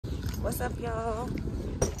What's up, y'all?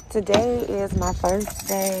 Today is my first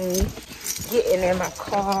day getting in my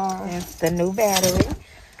car. It's the new battery.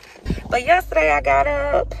 But yesterday I got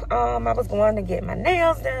up. I was going to get my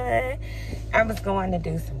nails done. I was going to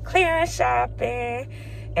do some clearance shopping.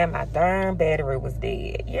 And my darn battery was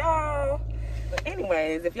dead, y'all. But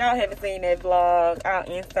anyways, if y'all haven't seen that vlog,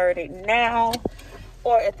 I'll insert it now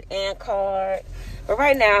or at the end card. But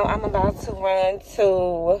right now, I'm about to run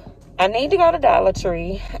to... I need to go to Dollar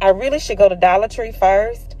Tree. I really should go to Dollar Tree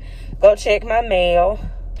first. Go check my mail.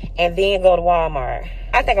 And then go to Walmart.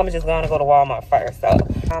 I think I'm just going to go to Walmart first. So,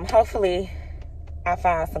 hopefully, I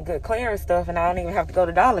find some good clearance stuff and I don't even have to go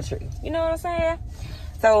to Dollar Tree. You know what I'm saying?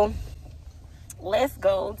 So, let's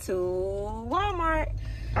go to Walmart.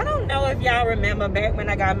 I don't know if y'all remember back when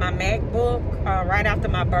I got my MacBook right after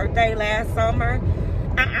my birthday last summer.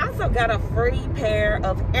 I also got a free pair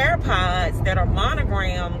of AirPods that are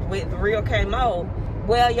monogrammed with Real K Moe.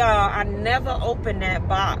 Well, y'all, I never opened that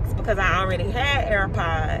box because I already had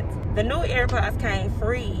AirPods. The new AirPods came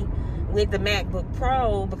free with the MacBook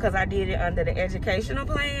Pro because I did it under the educational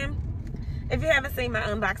plan. If you haven't seen my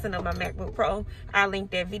unboxing of my MacBook Pro, I'll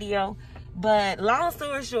link that video. But long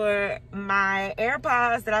story short, my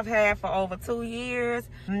AirPods that I've had for over 2 years,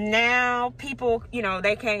 now people, you know,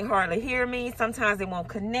 they can't hardly hear me. Sometimes they won't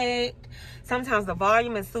connect. Sometimes the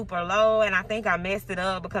volume is super low, and I think I messed it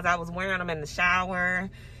up because I was wearing them in the shower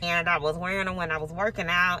and I was wearing them when I was working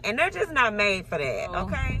out, and they're just not made for that,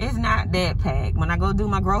 okay? It's not that packed. When I go do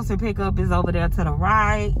my grocery pickup, it's over there to the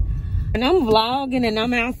right. And I'm vlogging and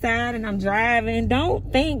I'm outside and I'm driving.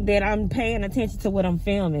 Don't think that I'm paying attention to what I'm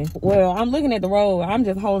filming. Well, I'm looking at the road. I'm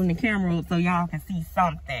just holding the camera up so y'all can see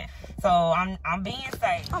something. So I'm being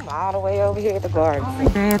safe. I'm all the way over here at the garden. The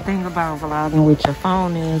only bad thing about vlogging with your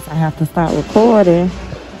phone is I have to start recording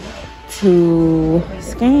to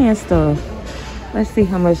scan stuff. Let's see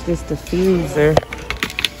how much this diffuser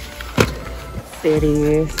set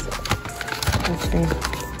is. Let's see.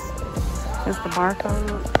 That's the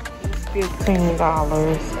barcode. $15.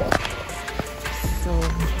 So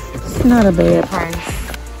it's not a bad price.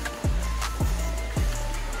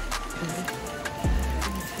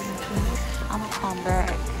 I'm gonna come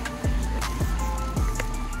back.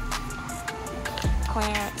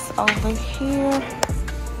 Clearance over here.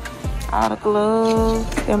 All the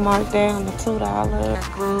gloves, they're marked down to $2.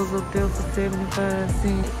 Gloves up there for 75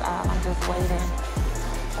 cents. I'm just waiting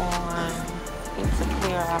on it to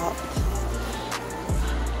clear out.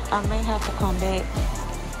 I may have to come back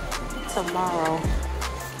tomorrow.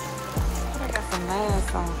 I got some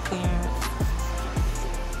masks on clearance.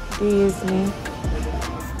 Disney.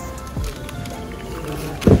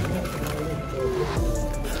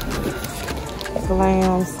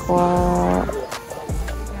 Glam Squad.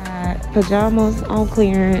 Got pajamas on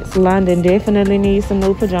clearance. London definitely needs some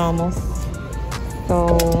new pajamas.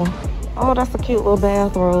 So, oh, that's a cute little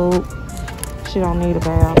bathrobe. She don't need a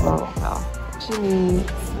bathrobe, no. She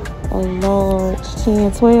needs a large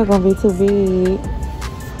 10, 12 gonna be too big.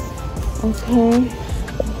 Okay.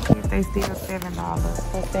 They still $7.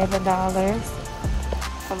 For $7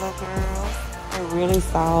 for little girls. They're really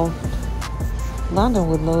soft. London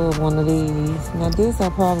would love one of these. Now this I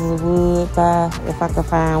probably would buy if I could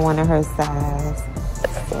find one of her size.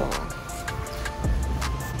 So,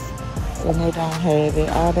 and they don't have it.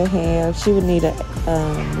 All they have, she would need a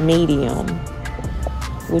medium,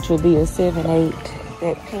 which would be a 7/8.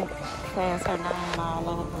 That pink has her name all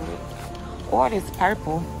over it. Or this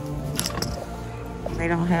purple. They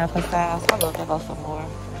don't have her size. Hold on, there goes some more.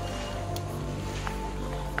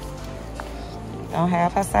 Don't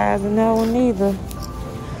have her size in that one either.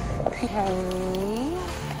 Okay.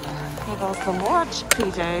 Here goes some more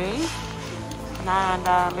PJs.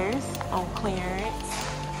 $9 on clearance.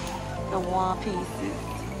 The one pieces.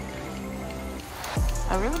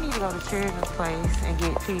 I really need to go to Children's Place and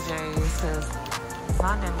get PJs because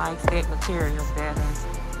London likes that material better.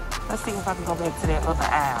 Let's see if I can go back to that other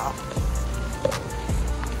aisle.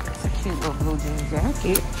 It's a cute little blue jean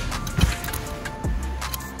jacket.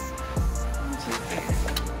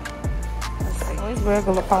 Let's see. It's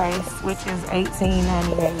regular price, which is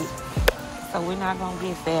 $18.98. So we're not gonna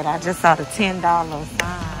get that. I just saw the $10 sign.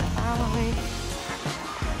 Finally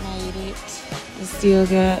made it. We still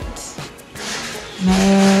got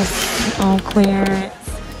masks on clearance.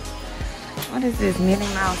 What is this?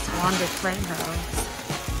 Minnie Mouse Wonder Playhouse.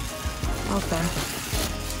 Okay.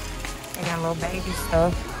 They got little baby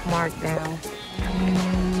stuff marked down.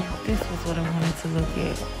 And this was what I wanted to look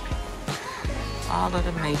at. All of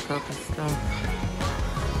the makeup and stuff.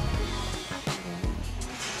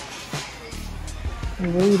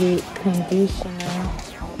 Rooted conditioner.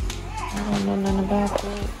 I don't know nothing about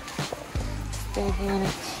that. Stay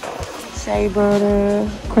vintage. Shea butter,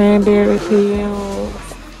 cranberry peels.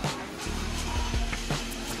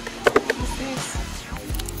 What's this?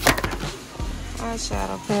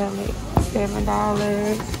 Eyeshadow palette, $7.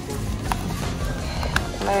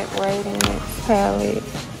 Black Radiance palette,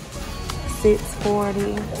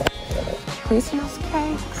 $6.40. Christmas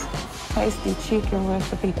cakes, tasty chicken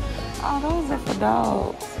recipe. Oh, those are for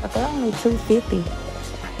dogs, but they're only $2.50,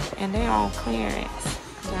 and they're on clearance.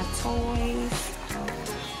 Got toys,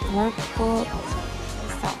 workbook,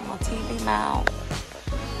 something on TV mount,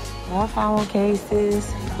 more phone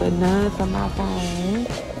cases, but none for my phone.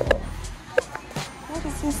 What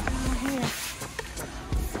is this down here?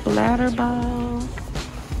 Splatter ball.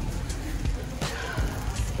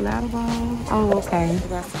 Splatter ball. Oh, okay. We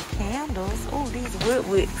got some candles. Oh, these wood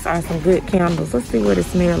wicks are some good candles. Let's see what it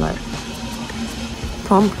smells like.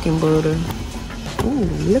 Pumpkin butter. Ooh,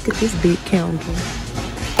 look at this big candle.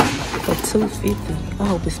 For $2.50. I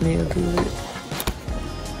hope it smells good.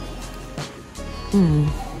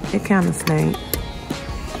 It kind of stank.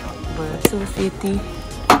 But $2.50.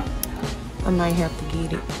 I might have to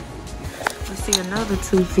get it. Let's see another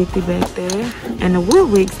 $2.50 back there. And the wood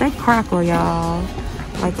wicks, they crackle, y'all,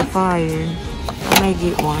 like a fire. I may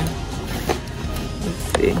get one. Let's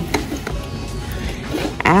see.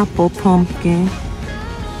 Apple pumpkin.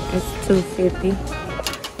 It's $2.50.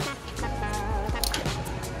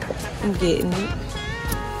 I'm getting it.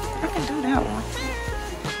 I can do that one.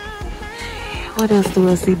 What else do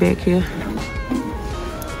I see back here?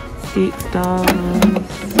 $6.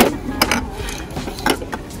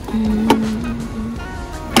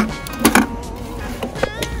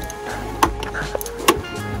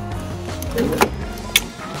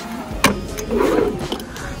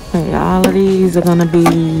 Okay, all of these are gonna be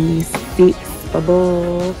 $6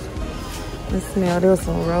 above. Let's smell this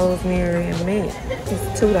one, rosemary and mint.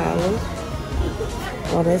 It's $2.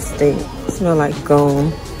 Oh, that stinks. It smells like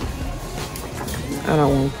gum. I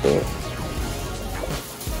don't want that.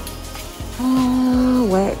 Oh,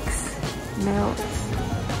 wax melts,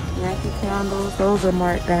 Yankee candles. Those are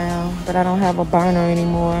marked down, but I don't have a burner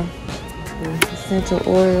anymore. Essential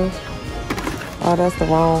oil. Oh, that's the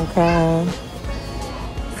wrong kind.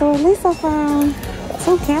 So at least I found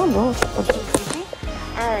 2 candles.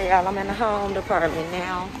 Alright, y'all, I'm in the home department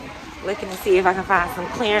now, looking to see if I can find some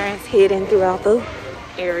clearance hidden throughout the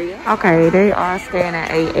area. Okay, they are staying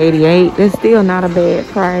at $8.88. That's still not a bad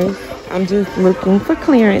price. I'm just looking for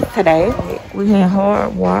clearance today. We had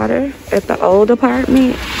hard water at the old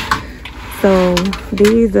apartment, so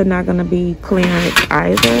these are not gonna be clearance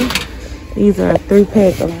either. These are a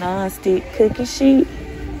 3-pack of non-stick cookie sheet.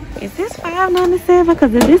 Is this $5.97?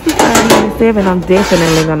 Because if this is $5.97, I'm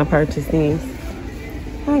definitely gonna purchase these.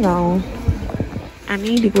 Hang on. I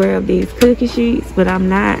need to grab these cookie sheets, but I'm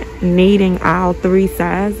not needing all 3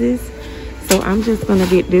 sizes. So I'm just gonna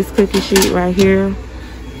get this cookie sheet right here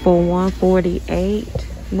for $1.48.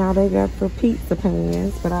 Now they got the pizza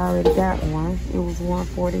pans, but I already got one. It was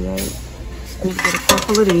 $1.48. Let's get a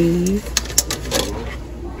couple of these.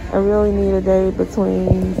 I really need a day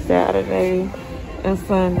between Saturday and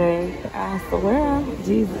Sunday. I swear,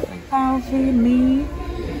 Jesus empowered me.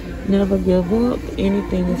 Never give up.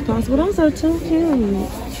 Anything is possible. Those are too cute.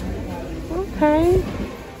 Okay.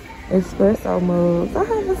 Espresso mugs. I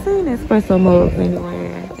haven't seen espresso mugs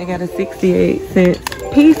anywhere. They got a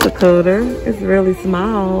 68-cent pizza cutter. It's really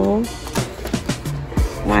small.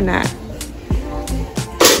 Why not?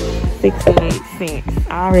 68 cents.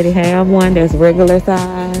 I already have one that's regular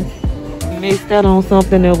size. Mixed that on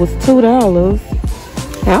something that was $2.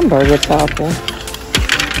 Hamburger topper.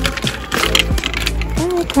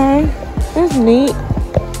 Okay, that's neat.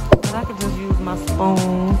 I could just use my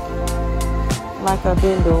spoon like I've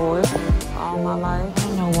been doing all my life. I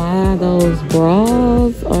don't know why those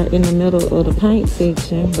bras are in the middle of the paint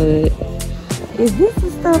section, but is this the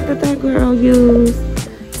stuff that that girl used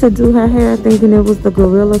to do her hair, thinking it was the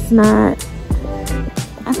gorilla snot?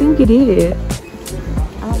 I think it is.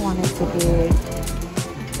 I wanted to get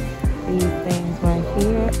these things right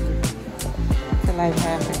here to like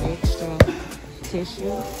have an extra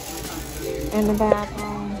tissue in the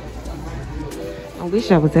bathroom. I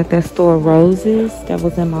wish I was at that store Roses that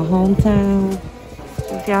was in my hometown.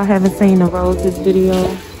 If y'all haven't seen the Roses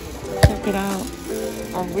video, check it out.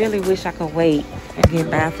 I really wish I could wait and get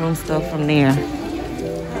bathroom stuff from there.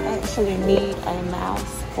 I actually need a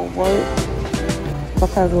mouse for work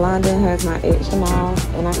because London has my extra mouse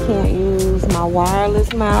and I can't use my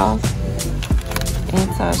wireless mouse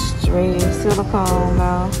and touch straight silicone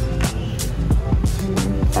mouse.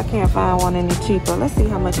 I can't find one any cheaper. Let's see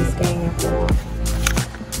how much it's scanning for.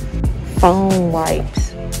 Phone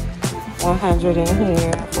wipes. 100 in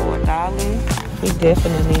here for $1. We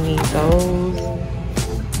definitely need those.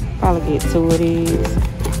 Probably get 2 of these.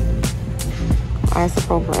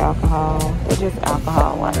 Isopropyl alcohol. They're just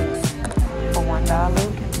alcohol wipes for $1.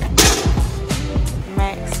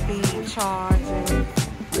 Max speed charger,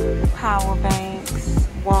 power banks,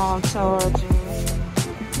 wall chargers.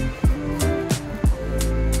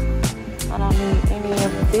 I don't need any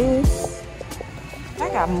of this. I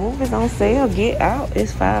got movies on sale. Get Out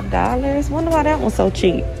is $5. Wonder why that one's so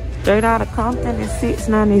cheap. Straight Outta Compton is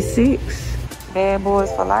 $6.96. Bad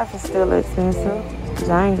Boys for Life is still expensive.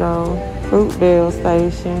 Django, Fruitvale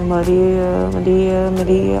Station,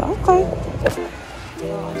 Medea. Okay.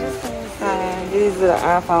 So just inside, these are the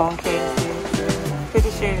iPhone cases.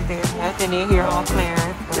 Pretty sure there's nothing in here on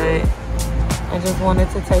clearance, but I just wanted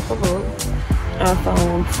to take a look.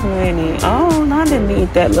 iPhone 20. Oh, I didn't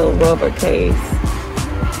need that little rubber case.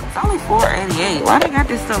 It's only $4.88. Why they got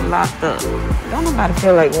this stuff locked up? Don't nobody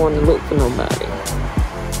feel like wanting to look for nobody.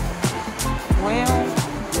 Well,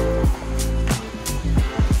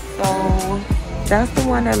 so that's the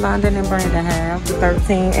one that London and Brenda have, the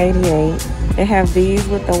 $13.88. They have these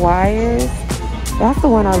with the wires. That's the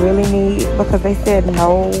one I really need because they said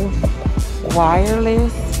no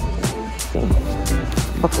wireless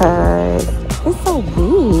because it's so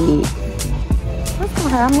big. What's gonna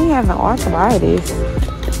have me having arthritis?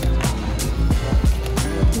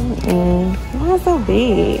 Why is it so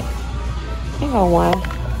big? Here go one.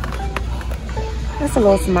 It's a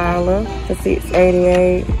little smaller for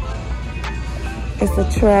 $6.88. It's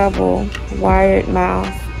a travel wired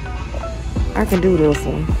mouse. I can do this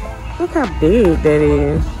one. Look how big that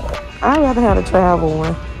is. I'd rather have a travel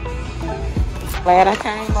one. Glad I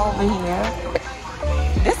came over here.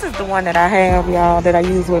 This is the one that I have, y'all, that I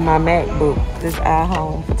use with my MacBook. This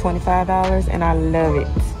iHome for $25, and I love it.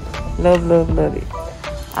 Love, love, love it.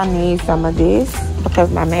 I need some of this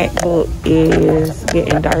because my MacBook is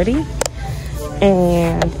getting dirty.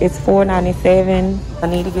 And it's $4.97. I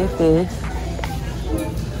need to get this.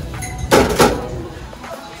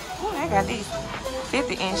 Oh, I got these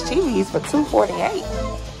 50-inch TVs for $248.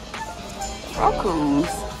 Roku's.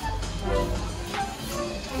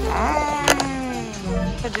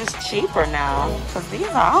 They're just cheaper now because these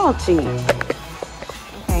are all cheap.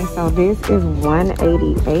 Okay, so this is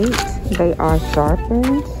 $188. They are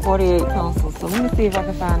sharpened. 48 pencils. So let me see if I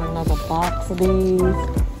can find another box of these.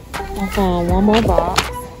 I found one more box,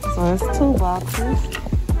 so it's 2 boxes.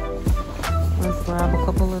 Let's grab a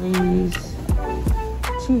couple of these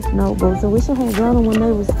cheap notebooks. I wish I had got them when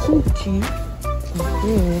they was cheap.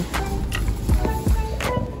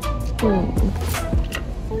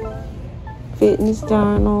 Fitness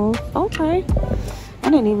journals. Okay. I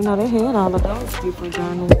didn't even know they had all of those different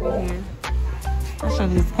journals in here. I should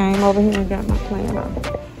have just came over here and got my planner. Well,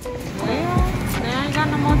 now I ain't got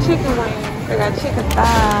no more chicken wings. I got chicken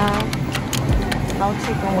thighs, no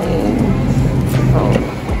chicken wings. So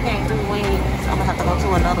I can't do wings. I'm gonna have to go to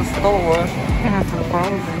another store and have some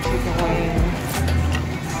frozen chicken wings.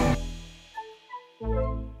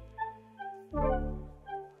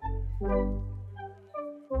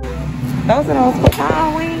 Those are those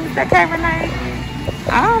pecan wings that came tonight.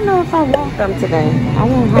 I don't know if I want them today. I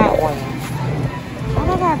want hot ones. Oh,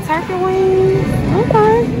 I got turkey wings.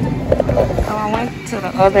 Okay. So I went to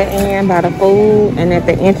the other end by the food, and at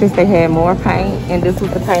the entrance they had more paint, and this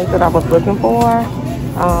was the paint that I was looking for.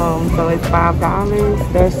 So it's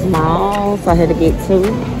 $5. They're small, so I had to get 2.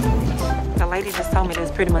 The lady just told me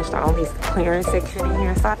there's pretty much the only clearance section in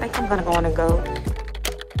here, so I think I'm gonna go in and go.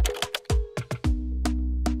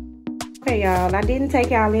 Okay, y'all, I didn't take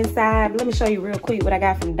y'all inside. Let me show you real quick what I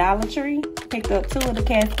got from Dollar Tree. Picked up 2 of the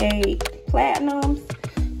Cascade Platinums.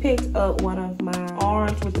 Picked up one of my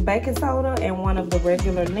orange with the baking soda and one of the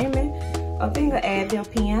regular lemon. A thing of Advil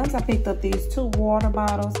pens. I picked up these 2 water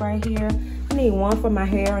bottles right here. I need one for my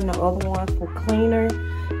hair and the other one for cleaner.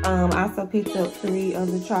 I also picked up 3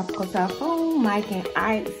 of the Tropical Typhoon, Mike and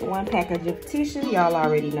Ike's, 1 package of tissue. Y'all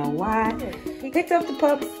already know why. Picked up the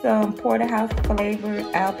pups porterhouse flavored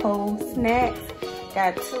Alpo snacks.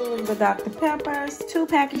 Got 2 of the Dr. Peppers, 2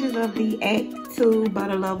 packages of the Act 2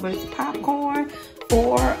 Butter Lovers popcorn,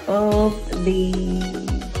 4 of the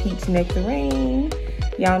peach nectarine.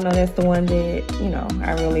 Y'all know that's the one that, you know,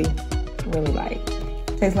 I really like.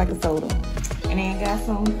 Tastes like a soda. And then got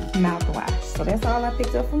some mouthwash. So that's all I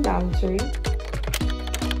picked up from Dollar Tree.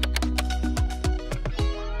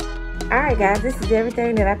 Alright guys, this is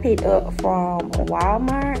everything that I picked up from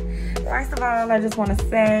Walmart. First of all, I just want to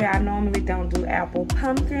say I normally don't do apple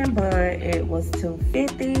pumpkin, but it was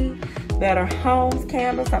 $2.50. Better Homes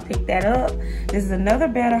candles, I picked that up. This is another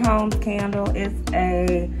Better Homes candle. It's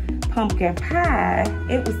a pumpkin pie.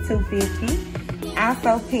 It was $2.50. I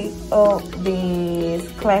also picked up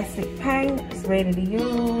this classic paint. It's ready to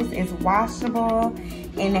use. It's washable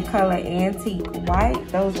in the color antique white.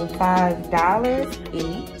 Those are $5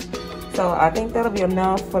 each. So I think that'll be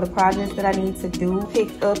enough for the projects that I need to do.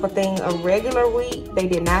 Picked up a thing of regular wheat. They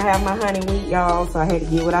did not have my honey wheat, y'all, so I had to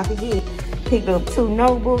get what I could get. Picked up 2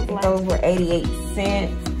 notebooks. Those were 88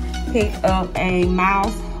 cents. Picked up a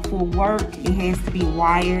mouse for work. It has to be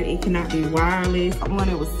wired. It cannot be wireless. One,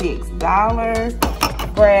 it was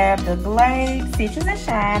 $6. Grabbed the Glade Citrus and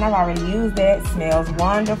Shine. I've already used that. Smells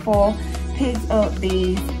wonderful. Picked up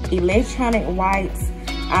these electronic wipes.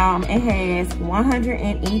 It has 100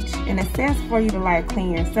 in each, and it says for you to like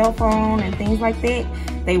clean your cell phone and things like that.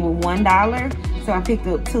 They were $1, so I picked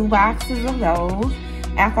up 2 boxes of those.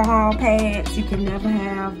 Alcohol pads, you can never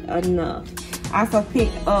have enough. I also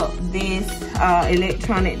picked up this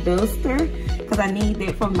electronic duster because I need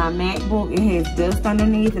that for my MacBook. It has dust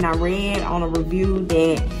underneath, and I read on a review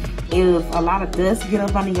that if a lot of dust get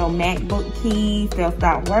up under your MacBook keys, they'll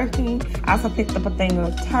stop working. I also picked up a thing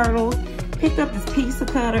of turtles. Picked up this pizza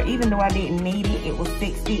cutter, even though I didn't need it. It was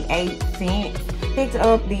 68 cents. Picked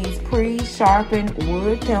up these pre-sharpened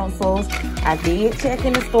wood pencils. I did check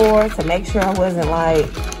in the store to make sure I wasn't like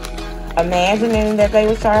imagining that they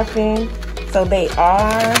were sharpened. So they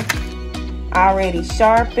are already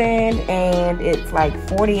sharpened, and it's like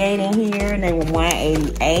 48 in here, and they were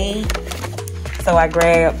 188. So I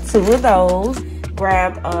grabbed 2 of those.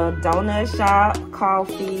 Grabbed a donut shop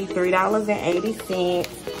coffee, $3.80.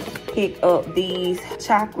 Picked up these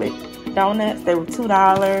chocolate donuts. They were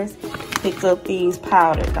 $2. Picked up these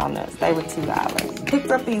powdered donuts. They were $2. Picked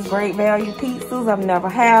up these Great Value pizzas. I've never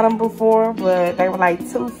had them before, but they were like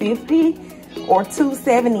 $2.50 or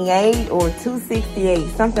 $2.78 or $2.68,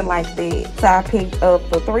 something like that. So I picked up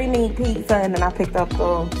the 3-meat pizza, and then I picked up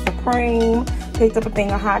the Supreme. Picked up a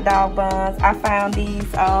thing of hot dog buns. I found these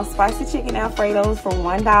spicy chicken Alfredos for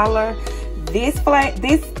 $1.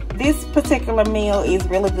 This particular meal is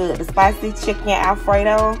really good. The spicy chicken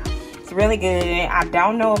Alfredo, it's really good. I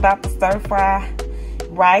don't know about the stir fry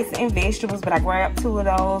rice and vegetables, but I grabbed 2 of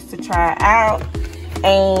those to try out.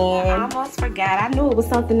 And I almost forgot. I knew it was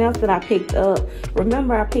something else that I picked up.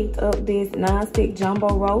 Remember, I picked up this non-stick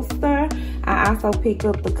jumbo roaster. I also picked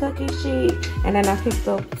up the cookie sheet, and then I picked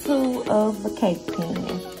up 2 of the cake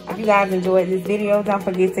pans. If you guys enjoyed this video, don't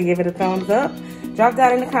forget to give it a thumbs up. Drop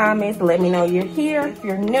down in the comments, let me know you're here. If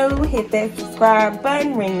you're new, hit that subscribe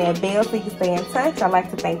button, ring that bell so you can stay in touch. I'd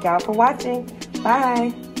like to thank y'all for watching.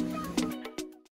 Bye.